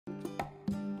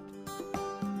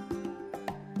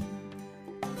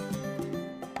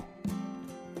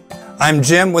I'm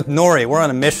Jim with Noria. We're on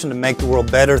a mission to make the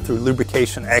world better through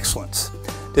lubrication excellence.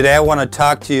 Today I want to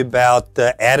talk to you about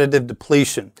additive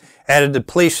depletion. Additive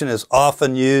depletion is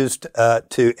often used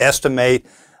to estimate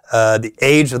the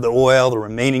age of the oil, the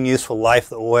remaining useful life of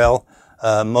the oil.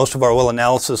 Most of our oil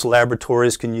analysis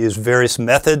laboratories can use various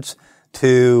methods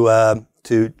to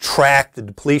track the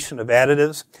depletion of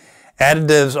additives.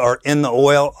 Additives are in the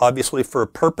oil, obviously, for a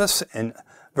purpose, and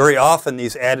very often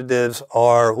these additives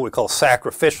are what we call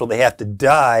sacrificial. They have to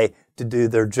die to do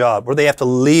their job, or they have to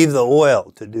leave the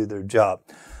oil to do their job.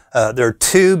 There are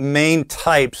two main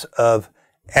types of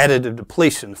additive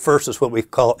depletion. First is what we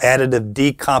call additive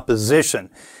decomposition.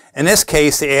 In this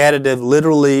case, the additive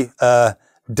literally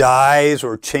dies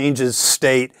or changes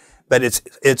state, but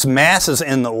its mass is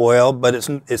in the oil, but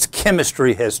its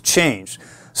chemistry has changed.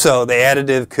 So the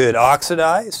additive could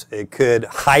oxidize, it could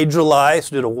hydrolyze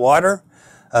due to water.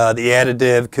 The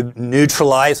additive could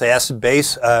neutralize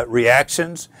acid-base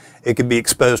reactions. It could be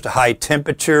exposed to high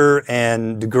temperature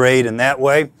and degrade in that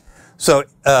way. So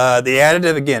the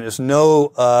additive, again, is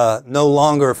no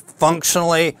longer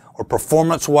functionally or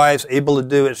performance-wise able to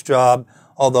do its job,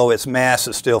 although its mass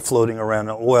is still floating around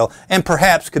the oil and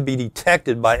perhaps could be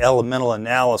detected by elemental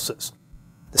analysis.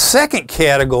 The second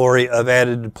category of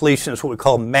additive depletion is what we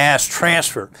call mass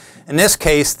transfer. In this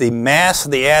case, the mass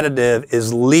of the additive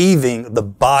is leaving the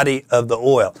body of the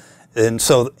oil. And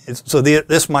so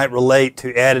this might relate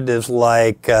to additives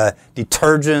like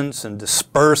detergents and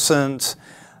dispersants.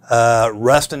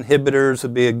 Rust inhibitors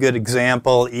would be a good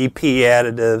example, EP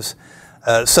additives.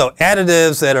 So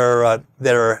additives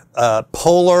that are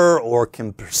polar or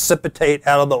can precipitate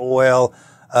out of the oil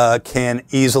can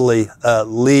easily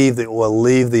leave the oil,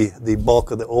 leave the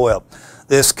bulk of the oil.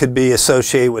 This could be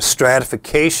associated with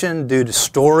stratification due to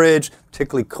storage,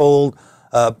 particularly cold,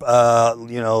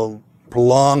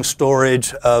 prolonged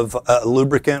storage of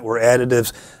lubricant where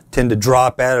additives tend to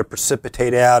drop out or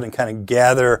precipitate out and kind of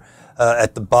gather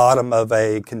at the bottom of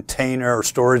a container or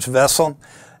storage vessel.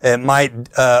 It might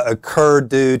occur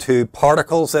due to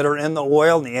particles that are in the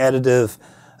oil and the additive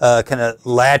kind of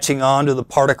latching onto the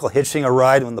particle, hitching a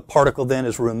ride. When the particle then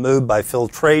is removed by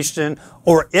filtration,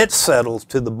 or it settles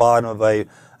to the bottom of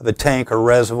a tank or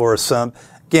reservoir or sump,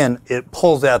 again, it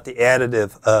pulls out the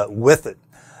additive with it.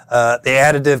 The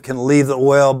additive can leave the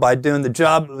oil by doing the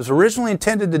job it was originally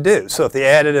intended to do. So if the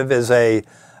additive is a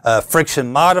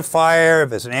friction modifier,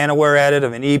 if it's an anti-wear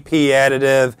additive, an EP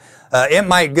additive, it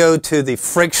might go to the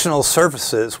frictional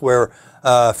surfaces where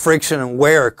friction and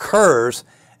wear occurs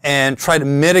and try to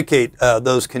mitigate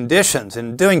those conditions.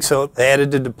 In doing so, the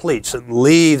additive depletes. It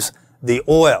leaves the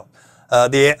oil.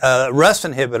 The rust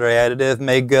inhibitor additive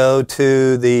may go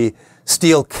to the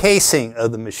steel casing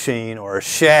of the machine or a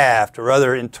shaft or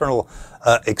other internal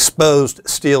exposed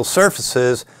steel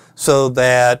surfaces so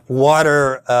that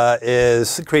water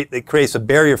it creates a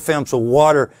barrier film so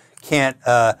water can't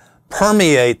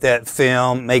permeate that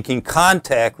film, making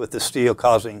contact with the steel,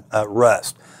 causing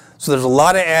rust. So there's a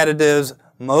lot of additives.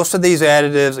 Most of these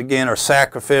additives, again, are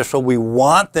sacrificial. We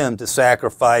want them to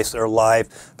sacrifice their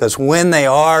life because when they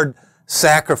are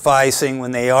sacrificing,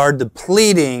 when they are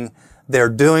depleting, they're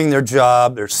doing their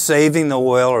job, they're saving the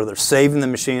oil or they're saving the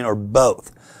machine or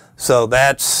both. So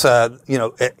that's,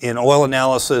 in oil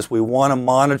analysis, we want to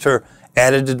monitor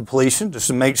additive depletion just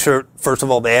to make sure, first of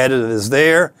all, the additive is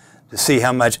there, to see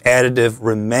how much additive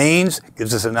remains. It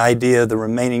gives us an idea of the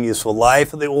remaining useful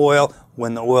life of the oil,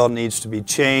 when the oil needs to be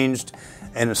changed,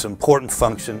 and it's an important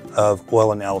function of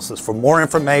oil analysis. For more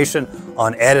information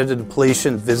on additive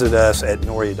depletion, visit us at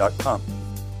noria.com.